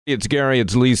It's Gary,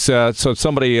 it's Lisa. So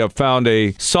somebody found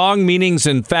a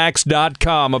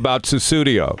songmeaningsandfacts.com about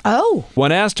SU-SUSSUDIO. Oh.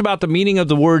 When asked about the meaning of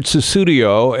the word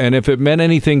SU-SUSSUDIO and if it meant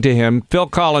anything to him, Phil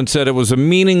Collins said it was a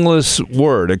meaningless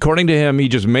word. According to him, he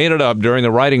just made it up during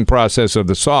the writing process of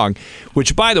the song,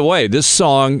 which, by the way, this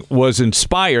song was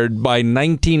inspired by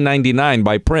 1999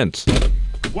 by Prince.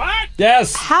 What?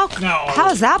 Yes. How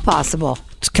is that possible?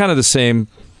 It's kind of the same.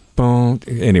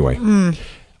 Anyway.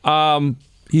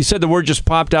 He said the word just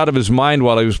popped out of his mind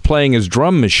while he was playing his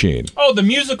drum machine. Oh, the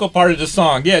musical part of the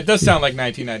song. Yeah, it does sound like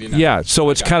 1999. Yeah, so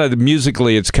it's kind of,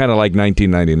 musically, it's kind of like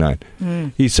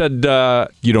 1999. He said,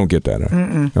 you don't get that,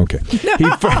 huh? Okay. No.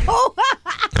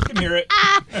 I can hear it.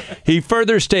 He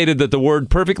further stated that the word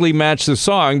perfectly matched the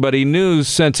song, but he knew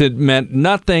since it meant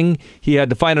nothing, he had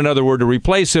to find another word to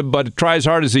replace it, but try as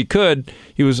hard as he could,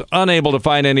 he was unable to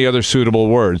find any other suitable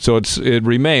word. So it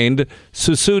remained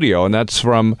SU-SUSSUDIO, and that's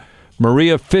from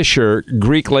Maria Fisher,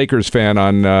 Greek Lakers fan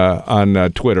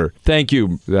on Twitter. Thank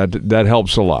you. That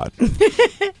helps a lot.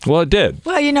 Well, it did.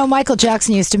 Well, Michael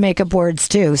Jackson used to make up words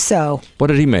too, so. What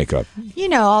did he make up?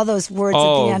 All those words at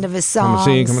the end of his songs.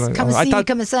 Come see.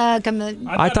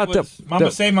 I thought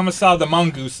Mama say, Mama saw the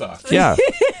mongoose. Yeah,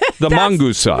 the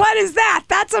mongoose. What is that?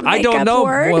 That's a makeup I don't know.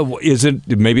 word. Well,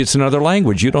 maybe it's another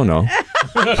language. You don't know.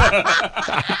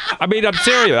 I mean, I'm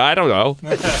serious. I don't know.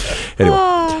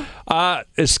 Anyway.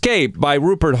 Escape by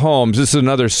Rupert Holmes. This is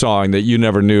another song that you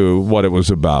never knew what it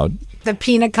was about. The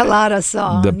Pina Colada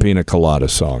song. The Pina Colada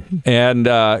song. And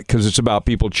because it's about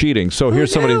people cheating. So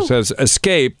here's somebody who says,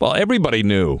 escape. Well, everybody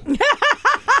knew.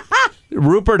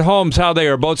 Rupert Holmes, how they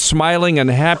are both smiling and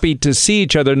happy to see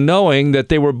each other, knowing that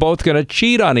they were both going to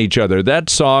cheat on each other. That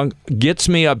song gets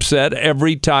me upset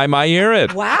every time I hear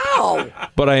it. Wow.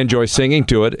 But I enjoy singing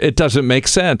to it. It doesn't make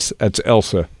sense. That's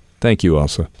Elsa. Thank you,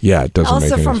 Elsa. Yeah, it doesn't make any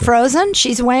sense. Elsa from Frozen?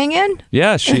 She's weighing in?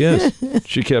 Yeah, she is.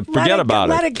 She can't forget about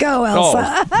it. Let it go,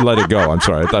 Elsa. Oh, let it go. I'm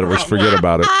sorry. I thought it was forget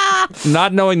about it.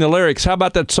 Not knowing the lyrics, how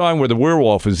about that song where the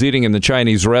werewolf is eating in the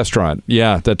Chinese restaurant?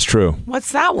 Yeah, that's true.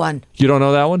 What's that one? You don't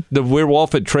know that one? The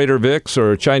werewolf at Trader Vic's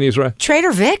or Chinese restaurant?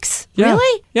 Trader Vic's? Yeah.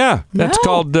 Really? Yeah. That's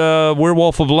called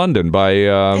Werewolf of London by...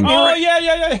 yeah. You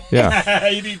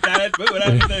need that.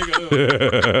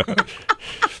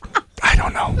 I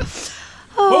don't know.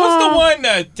 What was the one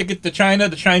to get to China?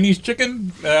 The Chinese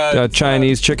chicken?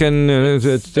 Chinese chicken.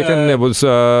 It was...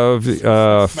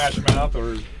 Smash Mouth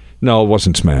or... No, it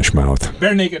wasn't Smash Mouth.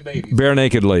 Bare Naked Ladies. Bare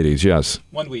Naked Ladies, yes.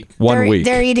 1 week. One week.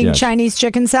 They're eating Chinese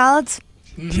chicken salads?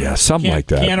 Yeah, something like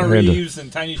that. Keanu Reeves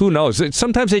and Tiny. Who knows?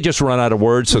 Sometimes they just run out of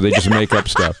words, so they just make up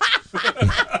stuff.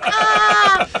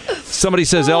 Somebody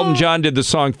says Elton John did the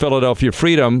song Philadelphia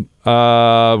Freedom.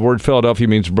 Word Philadelphia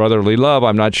means brotherly love.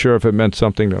 I'm not sure if it meant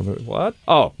something. What?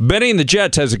 Oh, Benny and the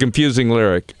Jets has a confusing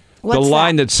lyric. What's the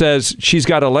line that says, she's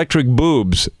got electric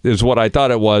boobs is what I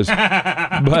thought it was.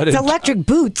 But it's electric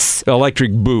boots.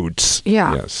 Electric boots.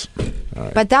 Yeah. Yes.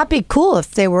 Right. But that'd be cool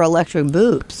if they were electric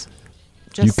boobs.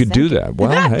 Just you could do that.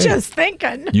 Well, I'm hey, just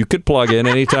thinking. You could plug in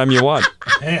anytime you want.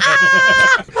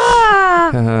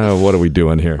 What are we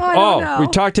doing here? I don't know. We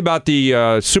talked about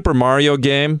the Super Mario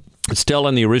game. It's still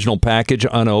in the original package,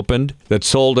 unopened, that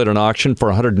sold at an auction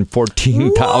for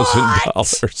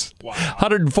 $114,000. Wow.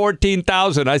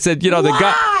 $114,000. I said, the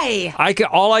Why? guy.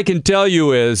 All I can tell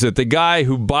you is that the guy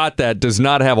who bought that does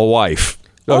not have a wife.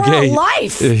 Okay, or a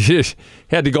life. He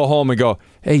had to go home and go,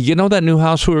 hey, you know that new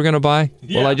house we were going to buy?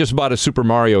 Yeah. Well, I just bought a Super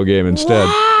Mario game instead.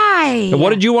 Why? And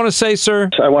what did you want to say, sir?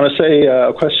 I want to say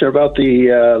a question about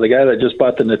the guy that just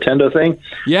bought the Nintendo thing.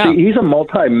 Yeah. See, he's a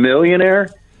multi-millionaire,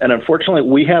 and unfortunately,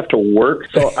 we have to work.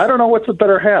 So I don't know what's the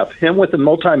better half, him with the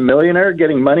multi-millionaire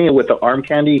getting money with the arm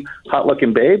candy,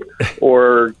 hot-looking babe,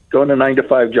 or going to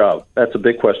 9-to-5 job? That's a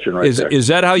big question there. Is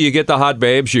that how you get the hot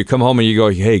babes? You come home and you go,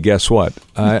 hey, guess what?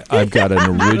 I've got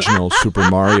an original Super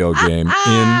Mario game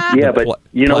in but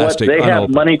you know what? They have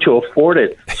money to afford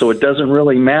it, so it doesn't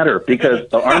really matter because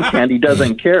the arm candy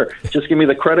doesn't care. Just give me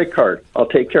the credit card. I'll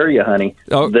take care of you, honey.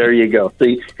 Oh. There you go.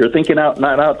 See, you're thinking not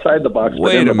outside the box,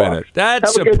 but in the box. Wait a minute.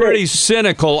 That's a pretty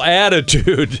cynical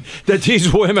attitude that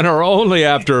these women are only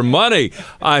after money.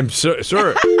 I'm sir.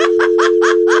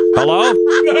 Hello?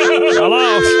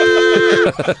 Hello?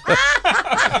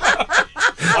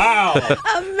 Wow.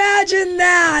 Imagine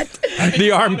that.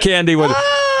 The arm candy with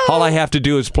all I have to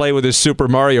do is play with his Super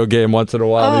Mario game once in a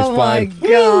while. Oh, he's fine. My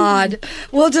God.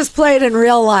 We'll just play it in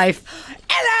real life.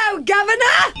 Hello,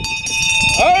 Governor.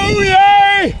 Oh,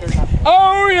 yay!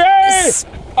 Oh, yay!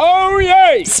 Oh,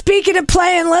 yay! Speaking of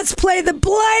playing, let's play the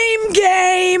blame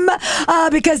game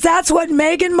because that's what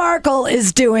Meghan Markle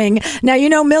is doing. Now, you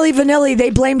know, Milli Vanilli,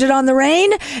 they blamed it on the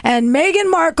rain, and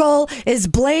Meghan Markle is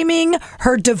blaming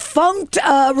her defunct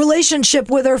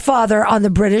relationship with her father on the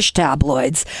British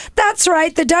tabloids. That's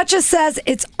right. The Duchess says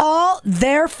it's all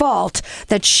their fault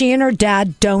that she and her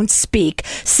dad don't speak,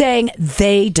 saying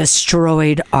they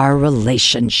destroyed our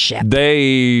relationship.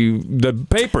 The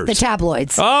papers. The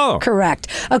tabloids. Oh. Correct.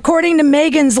 According to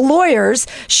Meghan's lawyers,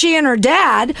 she and her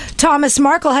dad, Thomas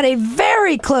Markle, had a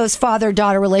very close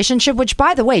father-daughter relationship, which,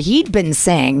 by the way, he'd been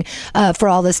saying for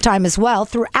all this time as well,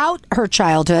 throughout her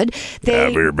childhood.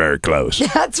 We were very close.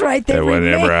 That's right.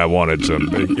 Whenever I wanted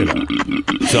something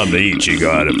to eat, she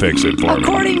go out and fix it for me.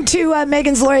 According to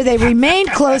Meghan's lawyer, they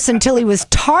remained close until he was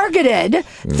targeted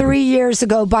 3 years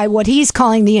ago by what he's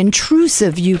calling the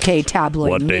intrusive UK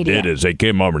tabloid media. What they did is they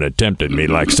came over and attempted me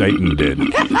like Satan did.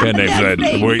 And they said,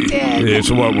 it's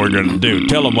what we're going to do.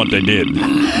 Tell them what they did.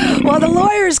 Well, the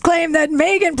lawyers claim that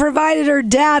Meghan provided her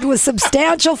dad with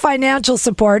substantial financial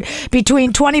support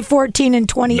between 2014 and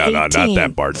 2018. No, not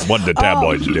that part. What did the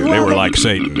tabloids do? They were like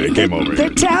Satan. They came over. The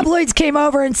tabloids came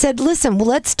over and said, listen,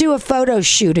 let's do a photo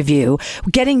shoot of you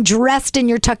getting dressed in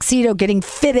your tuxedo, getting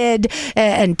fitted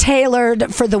and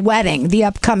tailored for the wedding, the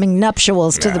upcoming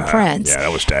nuptials to the prince. Yeah,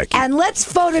 that was tacky. And let's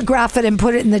photograph it and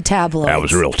put it in the tabloids. That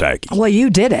was real tacky. Well, you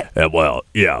did it. Well,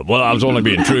 I was only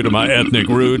being true to my ethnic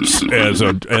roots as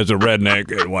a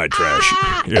redneck and white trash,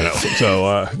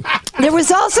 So there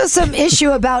was also some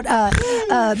issue about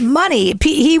money.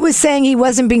 He was saying he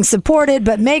wasn't being supported,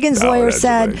 but Meghan's lawyer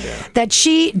said that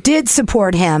she did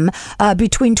support him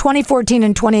between 2014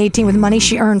 and 2018 with money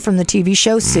she earned from the TV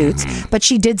show Suits, but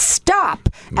she did stop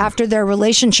after their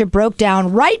relationship broke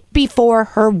down right before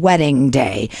her wedding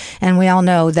day. And we all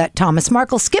know that Thomas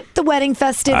Markle skipped the wedding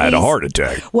festivities. I had a heart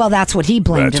attack. Well, that's what he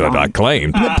blamed it on. That's what I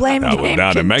claimed. The blame I was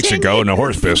down in Mexico in a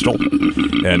horse pistol,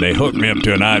 and they hooked me up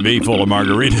to an IV full of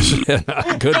margaritas, and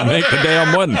I couldn't make the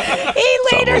damn wedding.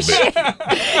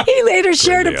 He later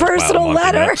shared a personal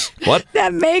letter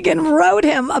that Meghan wrote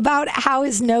him about how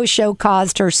his no-show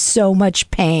caused her so much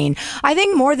pain. I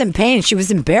think more than pain, she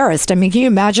was embarrassed. I mean, can you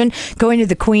imagine going to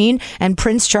the Queen and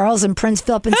Prince Charles and Prince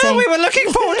Philip and saying, we were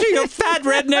looking forward to your fat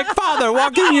redneck father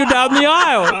walking you down the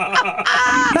aisle.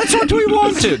 That's what we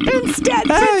wanted. Instead,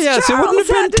 Prince Charles it wouldn't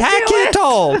have been tacky at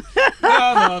all.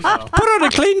 No. Put on a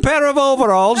clean pair of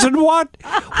overalls and walk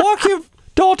your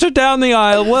daughter down the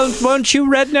aisle. Weren't you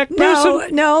redneck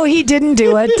person? No, he didn't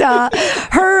do it.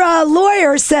 Her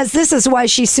lawyer says this is why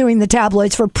she's suing the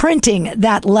tabloids for printing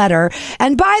that letter.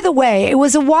 And by the way, it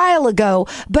was a while ago,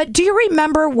 but do you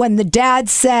remember when the dad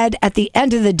said at the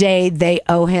end of the day they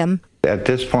owe him? At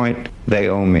this point, they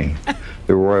owe me.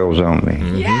 The royals owe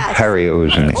me. Yes. Harry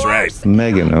owes me. That's right.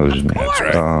 Meghan owes me. That's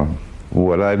right.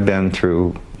 What I've been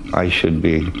through, I should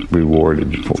be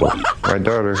rewarded for. My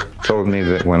daughter told me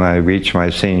that when I reach my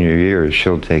senior years,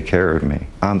 she'll take care of me.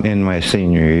 I'm in my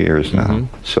senior years now,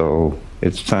 so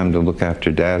it's time to look after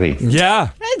Daddy. Yeah.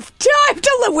 It's time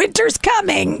to look. Winter's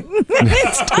coming.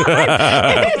 It's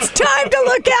time to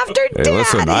look after Daddy. Hey,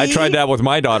 listen, I tried that with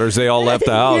my daughters. They all left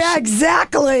the house. Yeah,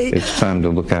 exactly. It's time to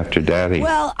look after Daddy.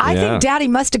 Well, I think Daddy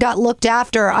must have got looked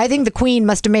after. I think the Queen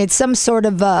must have made some sort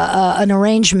of an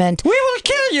arrangement. We will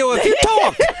kill you if you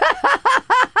talk.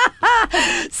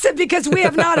 Because we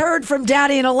have not heard from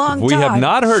Daddy in a long time. We have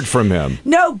not heard from him.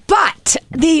 No, but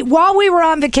while we were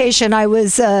on vacation, I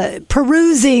was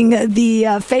perusing the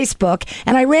Facebook,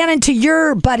 and I ran into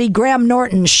your buddy Graham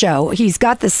Norton's show. He's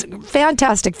got this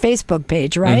fantastic Facebook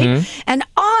page, right? And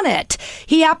on it,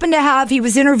 he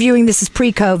was interviewing, this is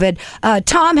pre-COVID,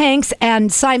 Tom Hanks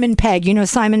and Simon Pegg. You know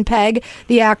Simon Pegg,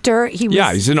 the actor?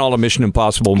 He's in all the Mission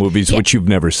Impossible movies, which you've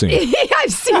never seen.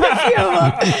 I've seen a few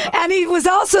of them. And he was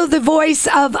also the voice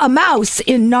of a mouse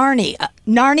in Narnia.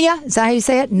 Narnia? Is that how you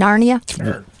say it? Narnia?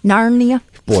 Narnia?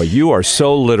 Boy, you are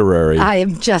so literary. I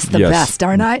am just the best,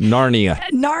 aren't I? Narnia.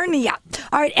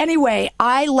 All right, anyway,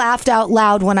 I laughed out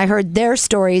loud when I heard their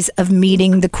stories of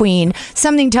meeting the Queen.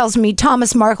 Something tells me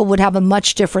Thomas Markle would have a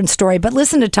much different story, but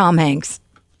listen to Tom Hanks.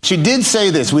 She did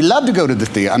say this: we love to go to the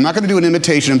theater. I'm not going to do an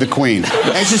imitation of the Queen.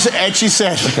 And she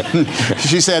said,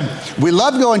 we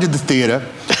love going to the theater,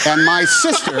 and my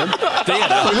sister, we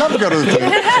love to go to the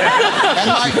theater.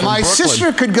 And my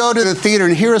sister could go to the theater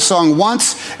and hear a song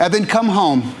once and then come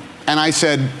home. And I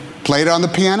said, play it on the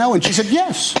piano? And she said,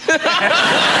 yes.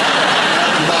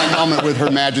 My moment with Her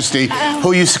Majesty,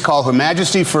 who used to call Her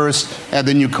Majesty first, and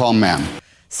then you call ma'am.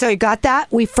 So you got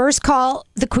that? We first call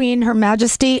the Queen Her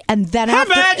Majesty, and then Her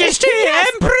Majesty,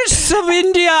 Empress of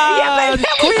India,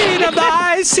 Queen of the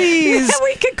High Seas.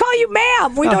 We can call you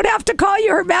ma'am. We don't have to call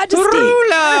you Her Majesty.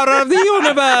 Ruler of the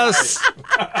universe.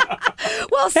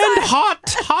 Well, and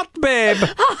hot babe.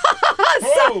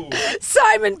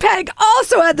 Simon Pegg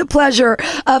also had the pleasure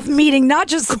of meeting not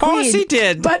just the Queen, he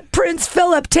did. but Prince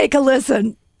Philip. Take a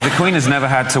listen. The Queen has never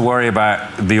had to worry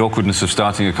about the awkwardness of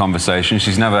starting a conversation.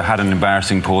 She's never had an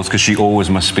embarrassing pause because she always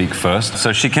must speak first.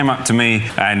 So she came up to me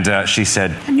and she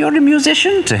said, "And you're a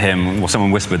musician?" to him. Well,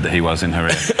 someone whispered that he was in her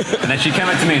ear. And then she came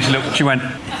up to me and she went...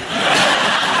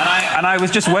 And I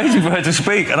was just waiting for her to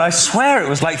speak, and I swear it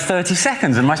was like 30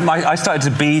 seconds, and I started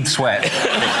to bead sweat.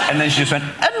 And then she just went,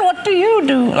 "And what do you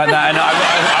do?" Like that. And I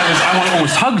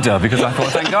almost hugged her because I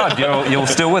thought, thank God, you're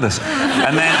still with us.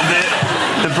 And then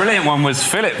the brilliant one was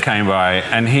Philip came by,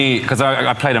 and because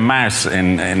I played a mouse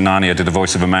in Narnia, did the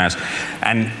voice of a mouse,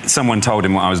 and someone told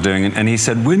him what I was doing, and he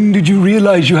said, "When did you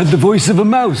realise you had the voice of a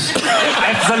mouse?"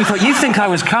 I suddenly thought, you think I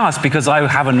was cast because I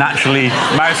have a naturally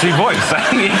mousy voice.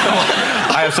 He thought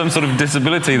I have some sort of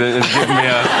disability that has given me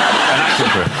an acting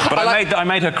career. But I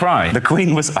made her cry. The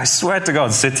Queen was, I swear to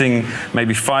God, sitting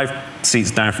maybe 5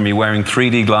 seats down from me wearing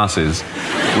 3D glasses,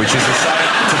 which is a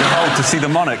sight to behold, to see the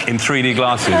monarch in 3D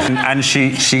glasses. And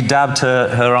she dabbed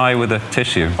her eye with a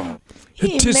tissue.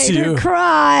 He made her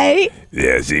cry.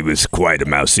 Yes, he was quite a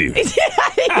mousy.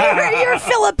 Your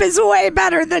Philip is way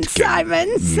better than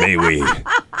Simon's.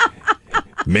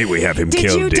 May we have him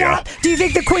killed, dear. Do you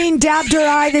think the Queen dabbed her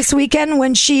eye this weekend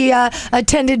when she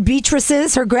attended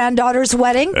Beatrice's, her granddaughter's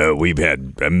wedding? We've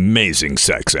had amazing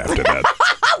sex after that.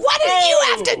 What did you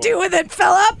have to do with it,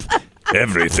 Philip?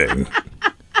 Everything.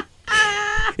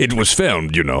 It was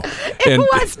filmed, you know. It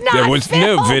was not There was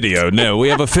filmed. no video. No, we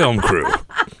have a film crew.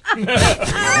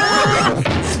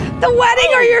 The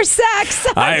wedding or your sex?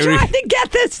 I'm trying to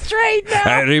get this straight now.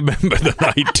 I remember the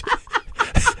night.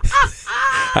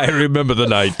 I remember the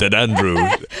night that Andrew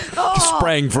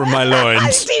sprang from my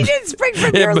loins. He didn't spring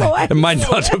from your loins. It might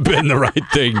not have been the right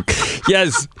thing.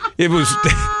 Yes, it was.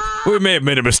 We may have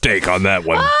made a mistake on that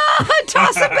one.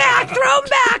 Toss him back. Throw him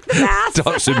back. The mask.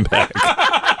 Toss him back.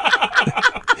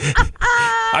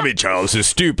 I mean, Charles is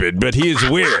stupid, but he is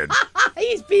weird.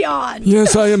 He's beyond.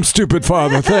 Yes, I am stupid,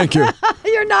 Father. Thank you.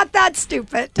 You're not that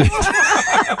stupid.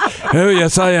 Oh,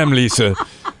 yes, I am, Lisa.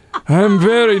 I'm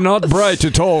very not bright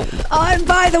at all. And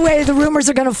by the way, the rumors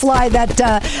are going to fly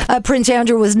that Prince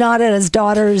Andrew was not at his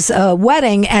daughter's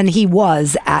wedding, and he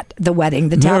was at the wedding.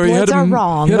 The tabloids are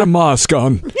wrong. He had a mask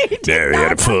on. No, he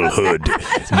had a full hood.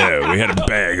 No, he had a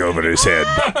bag over his head.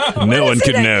 No one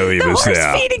could know he was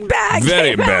there. Feeding bag.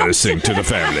 Very embarrassing to the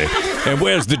family. And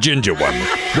where's the ginger one?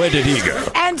 Where did he go?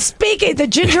 And the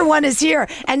ginger one is here.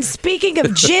 And speaking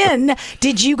of gin,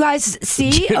 did you guys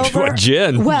see What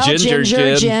gin? Well, ginger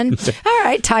gin. All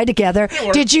right, tied together.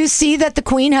 Did you see that the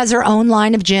Queen has her own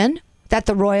line of gin? That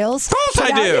the royals? Of course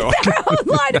I do. Their own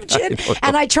line of gin.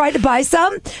 And I tried to buy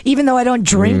some, even though I don't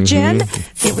drink gin.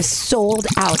 It was sold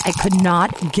out. I could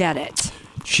not get it.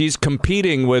 She's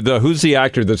competing with, who's the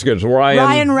actor that's good?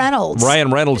 Ryan Reynolds.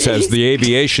 Ryan Reynolds has the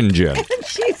aviation gin.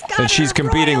 And she's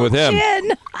competing with him.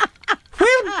 Gin.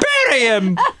 We'll bury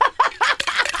him.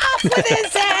 With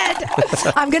his head.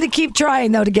 I'm going to keep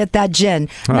trying, though, to get that gin.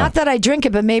 Not that I drink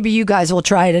it, but maybe you guys will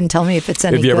try it and tell me if it's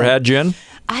any good. Have you ever had gin?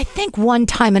 I think one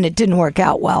time, and it didn't work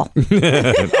out well. Got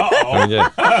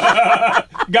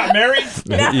married?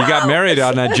 No. You got married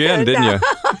on that gin, didn't you?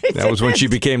 That was when she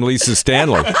became Lisa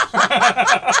Stanley.